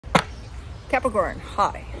Capricorn,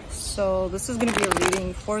 hi. So this is going to be a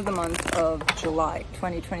reading for the month of July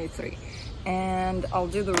 2023. And I'll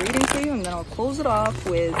do the reading for you and then I'll close it off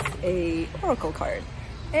with a oracle card.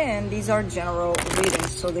 And these are general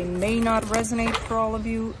readings, so they may not resonate for all of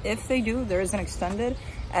you. If they do, there is an extended.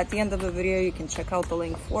 At the end of the video, you can check out the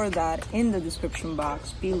link for that in the description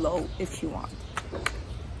box below if you want.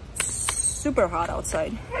 Super hot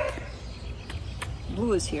outside.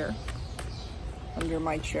 Blue is here under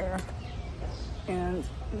my chair and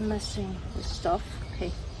messing with stuff.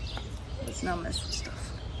 Hey, let's not mess with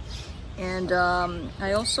stuff. And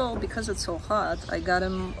I also, because it's so hot, I got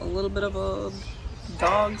him a little bit of a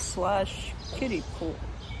dog slash kiddie pool.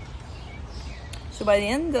 So by the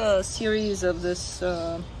end the series of this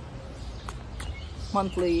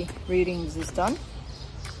monthly readings is done,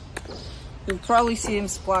 you'll probably see him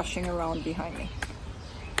splashing around behind me.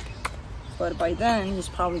 But by then he's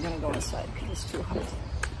probably gonna go inside because it's too hot.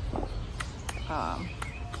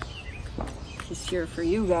 He's here for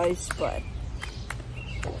you guys, but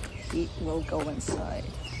he will go inside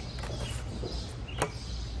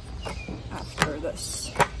after this.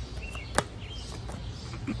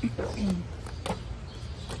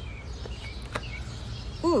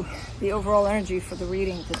 Ooh, the overall energy for the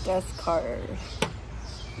reading, the Death card.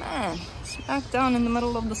 Man, smack down in the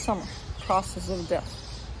middle of the summer. Process of death.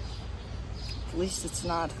 At least it's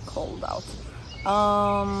not cold out.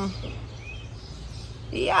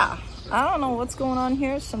 Yeah, I don't know what's going on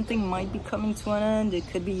here. Something might be coming to an end. It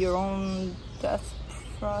could be your own death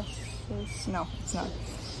process. No, it's not.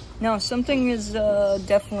 No, something is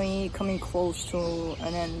definitely coming close to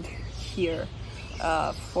an end here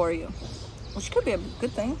for you. Which could be a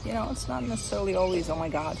good thing, you know, it's not necessarily always, oh my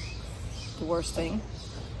god, the worst thing.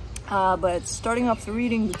 But starting off the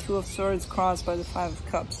reading, the Two of Swords crossed by the Five of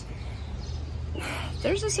Cups.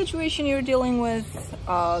 There's a situation you're dealing with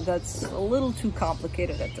that's a little too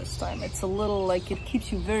complicated at this time. It's a little like it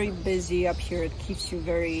keeps you very busy up here. It keeps you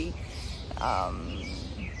very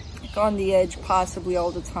like on the edge possibly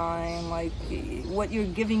all the time. Like what you're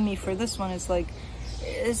giving me for this one is like,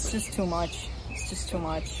 it's just too much. It's just too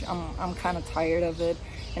much. I'm kind of tired of it.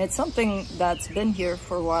 And it's something that's been here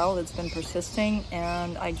for a while. It's been persisting.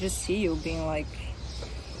 And I just see you being like,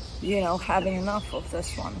 you know, having enough of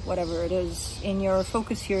this one, whatever it is. In your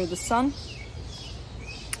focus here, the Sun,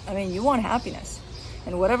 I mean, you want happiness.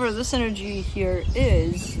 And whatever this energy here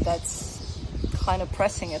is, that's kind of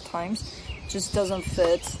pressing at times, just doesn't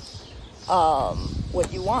fit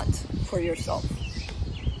what you want for yourself,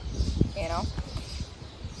 you know?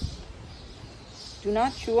 Do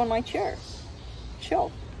not chew on my chair.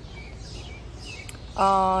 Chill.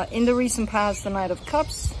 In the recent past, the Knight of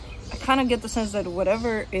Cups, I kind of get the sense that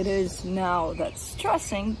whatever it is now that's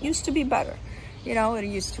stressing used to be better. You know, it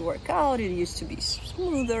used to work out, it used to be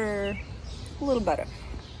smoother, a little better.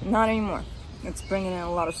 Not anymore. It's bringing in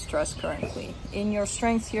a lot of stress currently. In your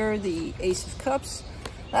strength here, the Ace of Cups,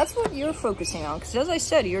 that's what you're focusing on. Because as I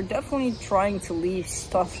said, you're definitely trying to leave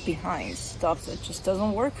stuff behind, stuff that just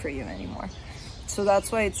doesn't work for you anymore. So that's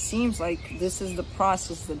why it seems like this is the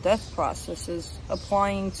process, the death process is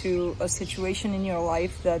applying to a situation in your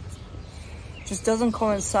life that just doesn't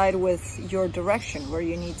coincide with your direction, where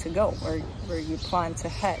you need to go, where you plan to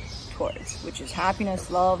head towards, which is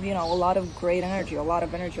happiness, love, you know, a lot of great energy, a lot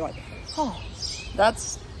of energy like, oh,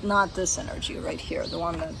 that's not this energy right here, the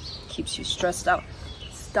one that keeps you stressed out.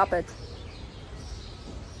 Stop it.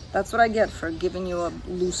 That's what I get for giving you a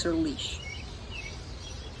looser leash.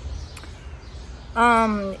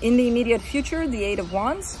 In the immediate future, the Eight of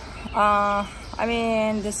Wands. I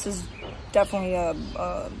mean, this is definitely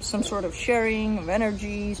some sort of sharing of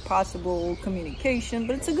energies, possible communication,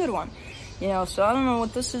 but it's a good one, you know. So I don't know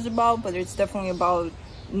what this is about, but it's definitely about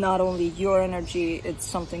not only your energy, it's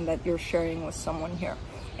something that you're sharing with someone here.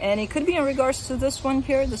 And it could be in regards to this one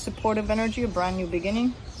here, the supportive energy, a brand new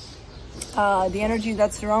beginning. The energy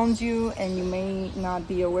that surrounds you, and you may not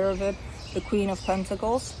be aware of it, the Queen of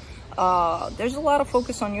Pentacles. There's a lot of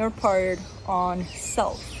focus on your part on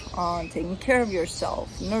self, on taking care of yourself,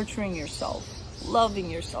 nurturing yourself, loving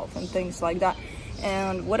yourself, and things like that.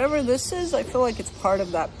 And whatever this is, I feel like it's part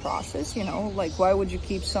of that process, you know, like why would you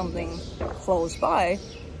keep something close by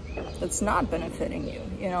that's not benefiting you,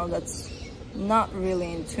 you know, that's not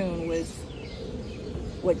really in tune with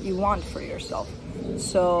what you want for yourself.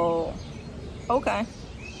 So, okay.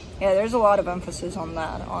 Yeah, there's a lot of emphasis on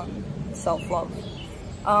that, on self-love.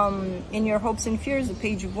 In your hopes and fears, the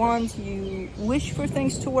Page of Wands, you wish for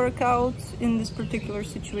things to work out in this particular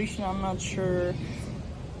situation. I'm not sure.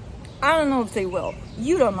 I don't know if they will.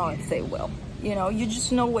 You don't know if they will. You know, you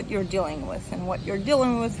just know what you're dealing with, and what you're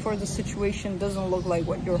dealing with for the situation doesn't look like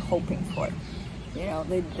what you're hoping for. You know,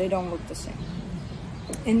 they don't look the same.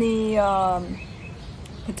 In the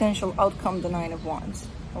potential outcome, the Nine of Wands,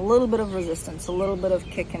 a little bit of resistance, a little bit of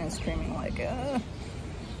kicking and screaming, like, I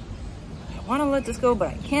want to let this go, but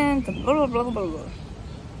I can't, and blah, blah, blah, blah,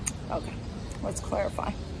 blah. Okay, let's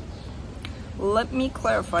clarify. Let me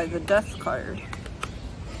clarify the Death card.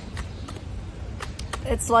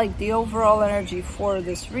 It's like the overall energy for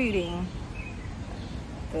this reading,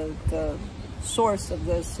 the source of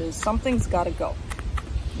this is something's got to go,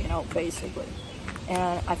 you know, basically.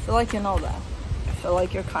 And I feel like you know that. I feel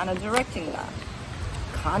like you're kind of directing that.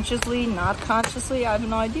 Consciously, not consciously, I have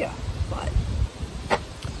no idea. But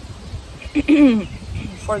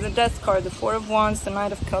for the Death card, the Four of Wands, the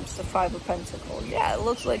Knight of Cups, the Five of Pentacles. Yeah, it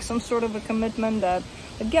looks like some sort of a commitment that,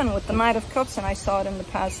 again, with the Knight of Cups, and I saw it in the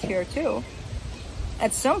past here too,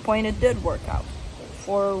 at some point it did work out.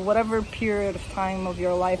 For whatever period of time of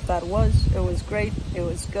your life that was, it was great, it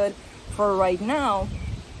was good. For right now,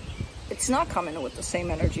 it's not coming in with the same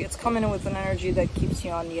energy. It's coming in with an energy that keeps you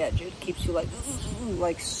on the edge. It keeps you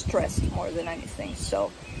like stressed more than anything.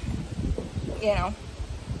 So, you know,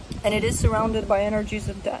 and it is surrounded by energies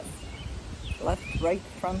of death. Left, right,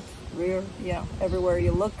 front, rear, you know, everywhere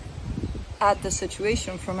you look at the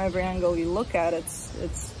situation, from every angle you look at,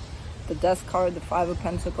 it's the Death card, the Five of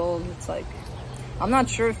Pentacles. It's like, I'm not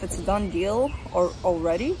sure if it's a done deal or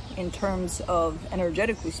already in terms of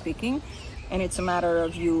energetically speaking, and it's a matter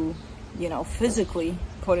of you know, physically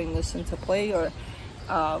putting this into play, or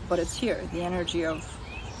but it's here. The energy of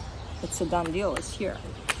it's a done deal is here.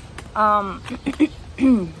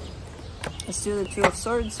 Let's do the Two of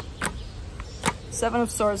Swords, Seven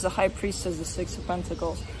of Swords, the High Priestess, the Six of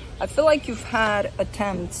Pentacles. I feel like you've had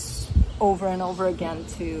attempts over and over again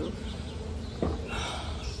to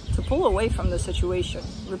pull away from the situation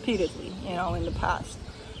repeatedly, you know, in the past.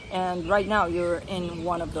 And right now you're in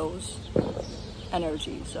one of those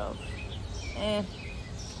energies of,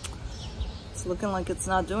 it's looking like it's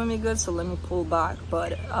not doing me good, so let me pull back.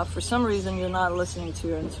 But for some reason, you're not listening to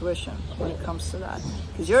your intuition when it comes to that.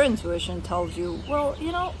 Because your intuition tells you, well,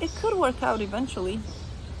 you know, it could work out eventually.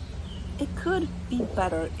 It could be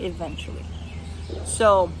better eventually.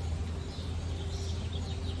 So,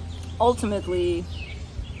 ultimately,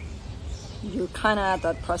 you're kind of at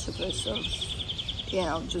that precipice of, you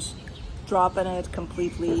know, just dropping it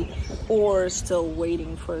completely, or still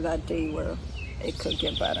waiting for that day where it could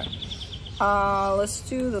get better. Let's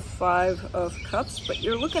do the Five of Cups, but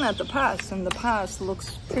you're looking at the past, and the past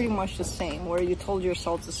looks pretty much the same, where you told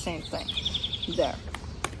yourself the same thing there.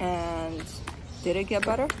 And did it get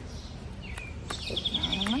better?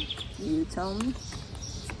 I don't know. You tell me.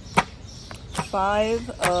 Five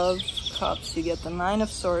of Cups, you get the Nine of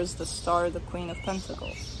Swords, the Star, the Queen of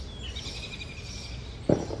Pentacles.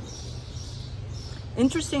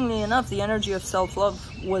 Interestingly enough, the energy of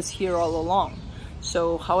self-love was here all along.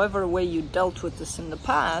 So however way you dealt with this in the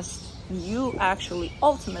past, you actually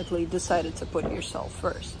ultimately decided to put yourself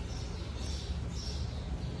first.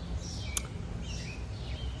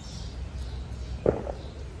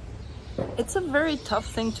 It's a very tough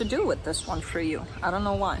thing to do with this one for you. I don't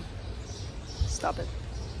know why. Stop it.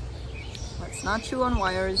 Let's not chew on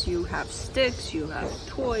wires. You have sticks, you have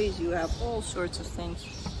toys, you have all sorts of things.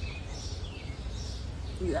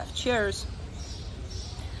 You have chairs.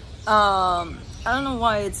 I don't know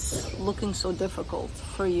why it's looking so difficult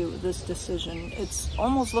for you, this decision. It's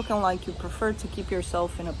almost looking like you prefer to keep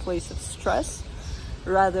yourself in a place of stress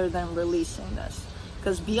rather than releasing this.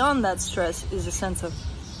 Because beyond that stress is a sense of,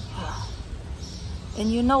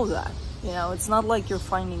 and you know that. You know, it's not like you're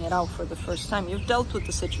finding it out for the first time. You've dealt with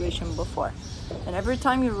the situation before. And every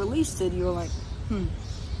time you released it, you were like,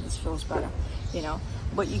 this feels better, you know.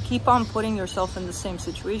 But you keep on putting yourself in the same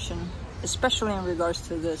situation, especially in regards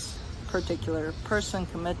to this particular person,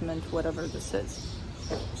 commitment, whatever this is.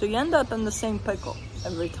 So you end up in the same pickle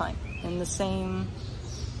every time, in the same,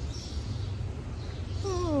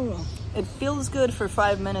 it feels good for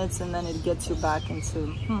 5 minutes, and then it gets you back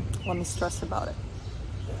into, let me stress about it.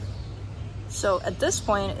 So at this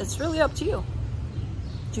point, it's really up to you.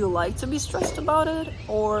 Do you like to be stressed about it,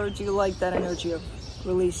 or do you like that energy of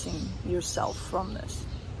releasing yourself from this,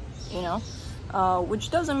 you know? Which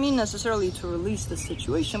doesn't mean necessarily to release the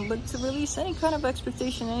situation, but to release any kind of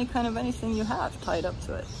expectation, any kind of anything you have tied up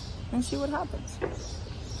to it, and see what happens.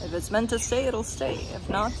 If it's meant to stay, it'll stay. If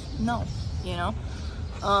not, no, you know?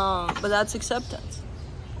 But that's acceptance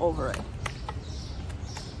over it.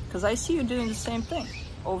 Because I see you doing the same thing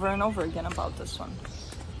over and over again about this one.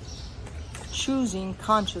 Choosing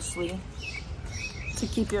consciously to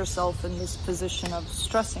keep yourself in this position of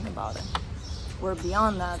stressing about it. Where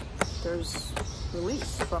beyond that, there's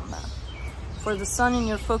release from that. For the sun in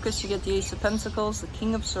your focus, you get the Ace of Pentacles, the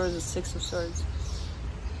King of Swords, the Six of Swords.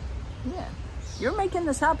 Yeah, you're making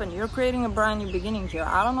this happen. You're creating a brand new beginning here.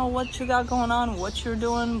 I don't know what you got going on, what you're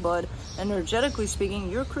doing, but energetically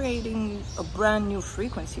speaking, you're creating a brand new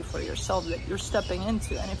frequency for yourself that you're stepping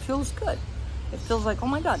into, and it feels good. It feels like, oh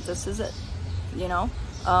my God, this is it, you know?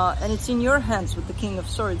 And it's in your hands with the King of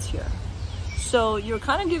Swords here. So you're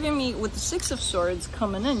kind of giving me, with the Six of Swords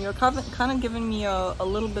coming in, you're kind of giving me a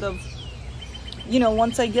little bit of, you know,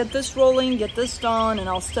 once I get this rolling, get this done, and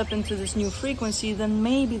I'll step into this new frequency, then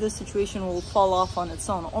maybe the situation will fall off on its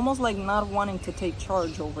own. Almost like not wanting to take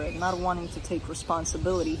charge over it, not wanting to take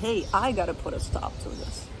responsibility. Hey, I got to put a stop to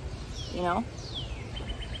this, you know?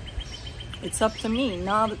 It's up to me.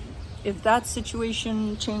 Not if that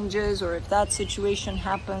situation changes, or if that situation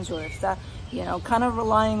happens, or if that, you know, kind of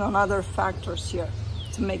relying on other factors here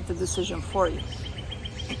to make the decision for you.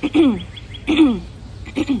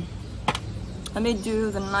 Let me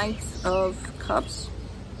do the Knight of Cups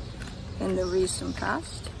in the recent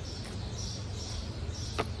past.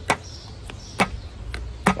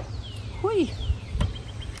 Hui.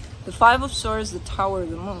 The Five of Swords, the Tower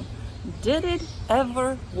of the Moon. Did it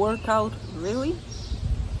ever work out really?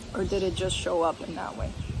 Or did it just show up in that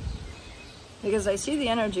way? Because I see the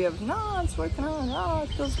energy of, no, it's working out, oh, it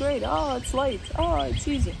feels great, oh, it's light, oh, it's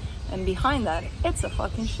easy. And behind that, it's a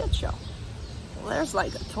fucking shit show. Well, there's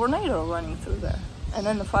like a tornado running through there. And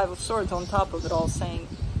then the Five of Swords on top of it all saying,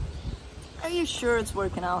 are you sure it's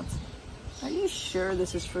working out? Are you sure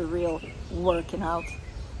this is for real working out?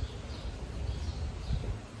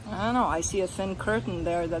 I don't know, I see a thin curtain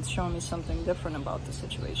there that's showing me something different about the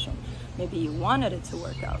situation. Maybe you wanted it to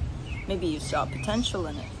work out. Maybe you saw potential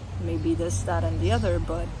in it. Maybe this, that, and the other,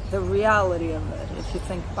 but the reality of it, if you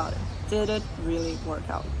think about it, did it really work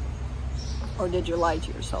out? Or did you lie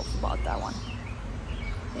to yourself about that one?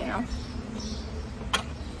 You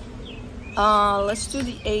know? Let's do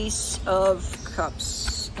the Ace of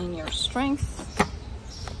Cups in your strength.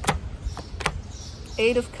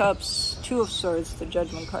 Eight of Cups, Two of Swords, the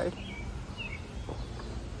Judgment card.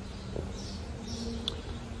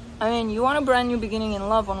 I mean, you want a brand new beginning in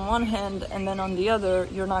love on one hand, and then on the other,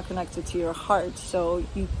 you're not connected to your heart. So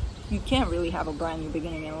you can't really have a brand new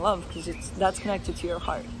beginning in love because that's connected to your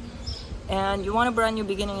heart. And you want a brand new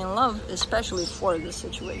beginning in love, especially for this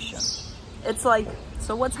situation. It's like,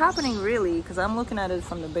 so what's happening really, because I'm looking at it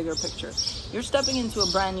from the bigger picture, you're stepping into a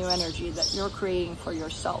brand new energy that you're creating for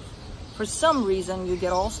yourself. For some reason, you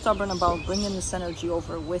get all stubborn about bringing this energy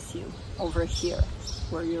over with you, over here,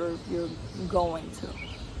 where you're going to.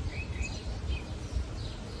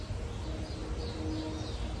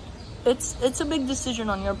 It's a big decision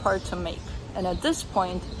on your part to make. And at this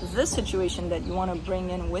point, this situation that you want to bring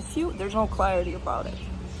in with you, there's no clarity about it.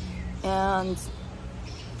 And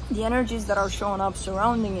the energies that are showing up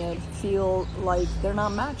surrounding it feel like they're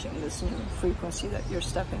not matching this new frequency that you're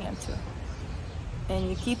stepping into. And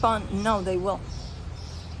you keep on, no, they will.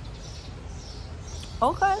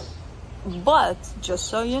 Okay. But just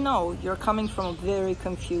so you know, you're coming from a very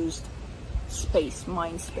confused space,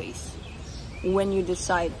 mind space. When you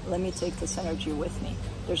decide, let me take this energy with me.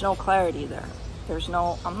 There's no clarity there. There's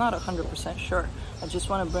no, I'm not 100% sure. I just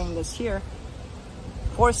want to bring this here,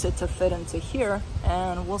 force it to fit into here,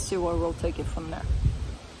 and we'll see where we'll take it from there.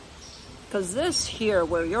 Because this here,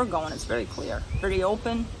 where you're going, is very clear, very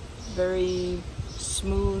open, very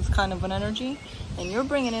smooth kind of an energy. And you're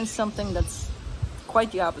bringing in something that's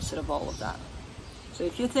quite the opposite of all of that. So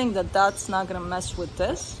if you think that that's not going to mess with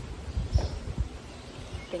this,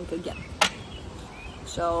 think again.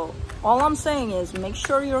 So all I'm saying is make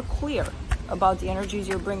sure you're clear about the energies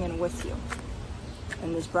you're bringing with you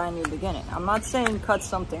in this brand new beginning. I'm not saying cut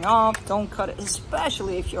something off, don't cut it,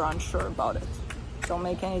 especially if you're unsure about it. Don't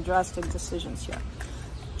make any drastic decisions here.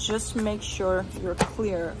 Just make sure you're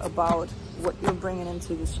clear about what you're bringing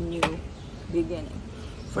into this new beginning.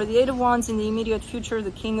 For the Eight of Wands in the immediate future,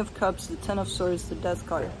 the King of Cups, the Ten of Swords, the Death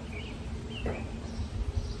card.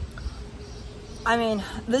 I mean,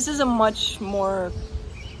 this is a much more,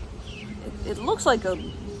 it looks like a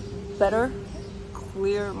better,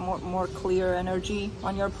 clear, more clear energy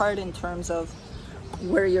on your part in terms of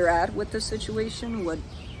where you're at with the situation, what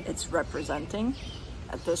it's representing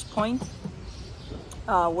at this point.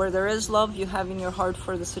 Where there is love you have in your heart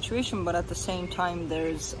for the situation, but at the same time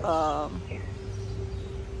there's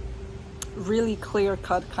really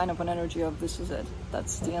clear-cut kind of an energy of this is it.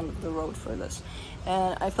 That's the end of the road for this.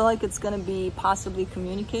 And I feel like it's going to be possibly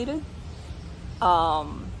communicated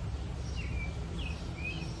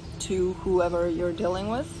to whoever you're dealing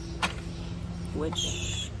with,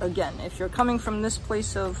 which, again, if you're coming from this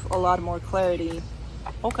place of a lot more clarity,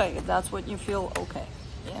 okay, if that's what you feel, okay,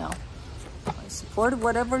 you know. I support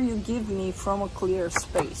whatever you give me from a clear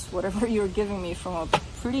space. Whatever you're giving me from a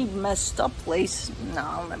pretty messed up place, no,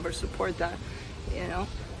 I'll never support that, you know.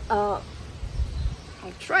 I'll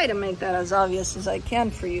try to make that as obvious as I can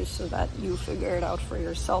for you so that you figure it out for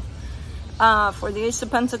yourself. For the Ace of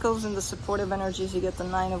Pentacles and the supportive energies, you get the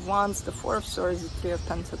Nine of Wands, the Four of Swords, the Three of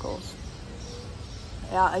Pentacles.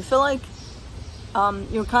 Yeah, I feel like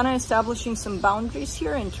you're kind of establishing some boundaries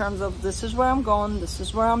here in terms of this is where I'm going, this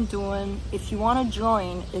is where I'm doing. If you want to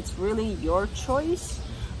join, it's really your choice.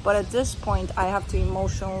 But at this point, I have to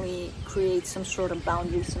emotionally create some sort of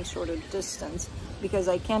boundary, some sort of distance, because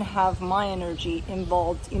I can't have my energy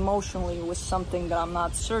involved emotionally with something that I'm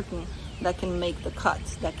not certain that can make the cut,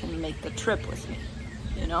 that can make the trip with me,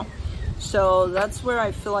 you know? So that's where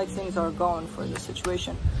I feel like things are going for this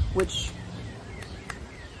situation, which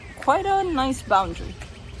quite a nice boundary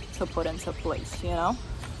to put into place, you know?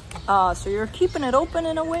 So you're keeping it open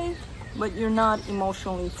in a way, but you're not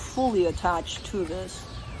emotionally fully attached to this,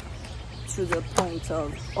 to the point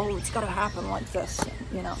of, oh, it's gotta happen like this,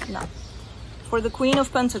 you know, no. For the Queen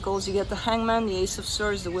of Pentacles, you get the Hangman, the Ace of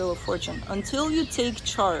Swords, the Wheel of Fortune. Until you take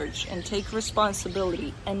charge and take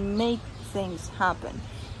responsibility and make things happen.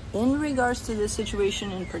 In regards to this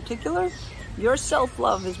situation in particular, your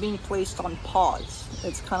self-love is being placed on pause.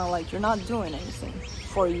 It's kind of like you're not doing anything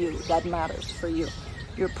for you that matters for you.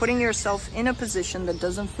 You're putting yourself in a position that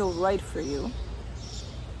doesn't feel right for you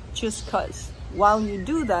just because. While you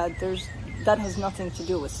do that, that has nothing to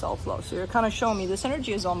do with self-love. So you're kind of showing me this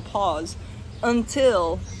energy is on pause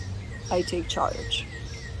until I take charge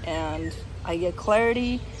and I get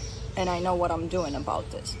clarity and I know what I'm doing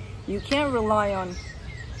about this. You can't rely on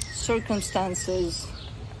circumstances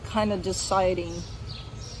kind of deciding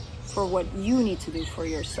for what you need to do for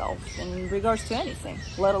yourself in regards to anything,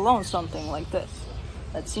 let alone something like this.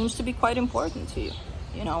 That seems to be quite important to you,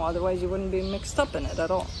 you know, otherwise you wouldn't be mixed up in it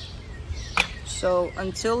at all. So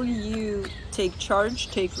until you take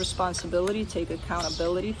charge, take responsibility, take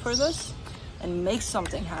accountability for this, and make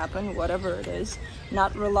something happen, whatever it is,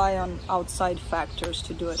 not rely on outside factors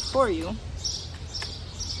to do it for you,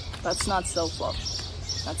 that's not self-love.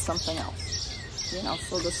 That's something else, you know.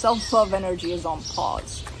 So the self-love energy is on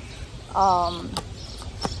pause.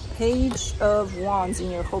 Page of Wands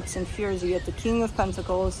in your hopes and fears, you get the King of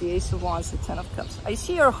Pentacles, the Ace of Wands, the Ten of Cups. I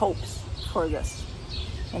see your hopes for this,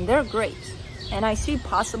 and they're great. And I see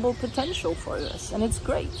possible potential for this, and it's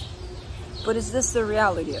great. But is this the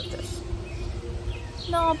reality of this?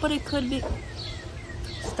 No, but it could be.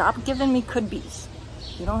 Stop giving me could-be's.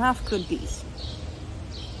 You don't have could-be's.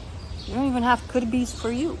 You don't even have could-be's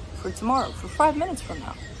for you, for tomorrow, for 5 minutes from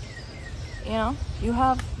now. You know, you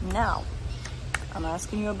have now. I'm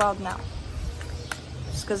asking you about now.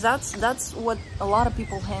 Just because that's what a lot of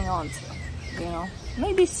people hang on to, you know.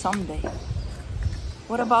 Maybe someday.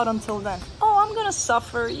 What about until then? Oh, I'm gonna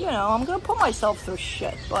suffer, you know, I'm gonna put myself through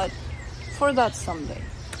shit, but for that someday.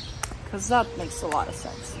 Because that makes a lot of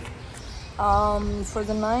sense. For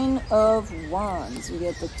the Nine of Wands, you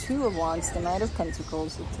get the Two of Wands, the Knight of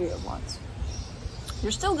Pentacles, the Three of Wands.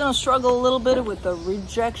 You're still gonna struggle a little bit with the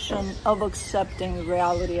rejection of accepting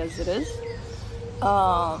reality as it is.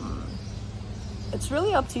 It's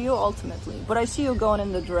really up to you ultimately, but I see you going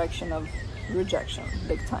in the direction of rejection,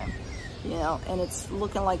 big time. You know, and it's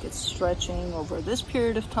looking like it's stretching over this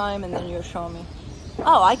period of time, and then you're showing me,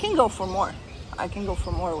 oh, I can go for more. I can go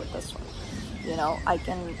for more with this one. You know, I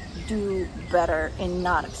can do better in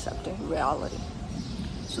not accepting reality.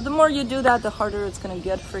 So the more you do that, the harder it's going to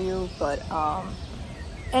get for you. But,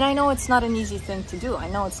 and I know it's not an easy thing to do. I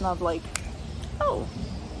know it's not like, oh,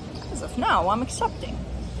 as of now, I'm accepting.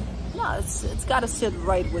 No, it's got to sit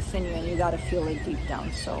right within you, and you got to feel it deep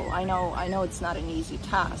down. So I know it's not an easy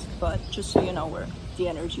task, but just so you know where the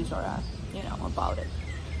energies are at, you know, about it.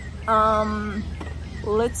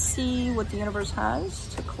 Let's see what the universe has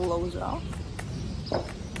to close it off.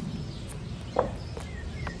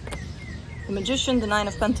 The Magician, the Nine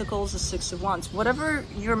of Pentacles, the Six of Wands. Whatever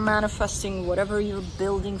you're manifesting, whatever you're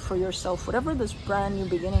building for yourself, whatever this brand new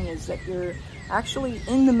beginning is that you're actually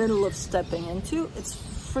in the middle of stepping into, it's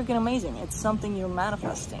freaking amazing. It's something you're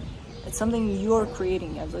manifesting. It's something you're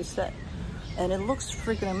creating, as I said. And it looks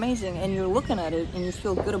freaking amazing, and you're looking at it and you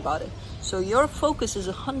feel good about it. So your focus is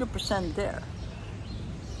 100% there.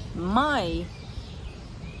 My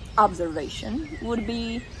observation would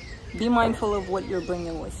be mindful of what you're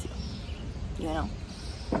bringing with you, you know.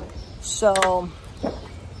 So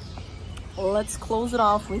let's close it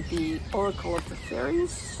off with the Oracle of the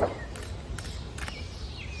Fairies.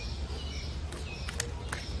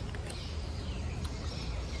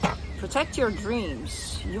 Protect your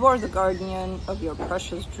dreams. You are the guardian of your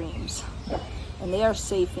precious dreams, and they are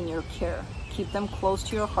safe in your care. Keep them close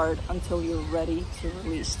to your heart until you're ready to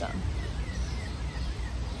release them.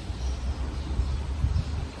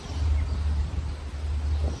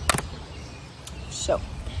 So,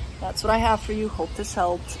 that's what I have for you. Hope this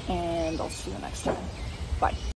helped, and I'll see you next time. Bye.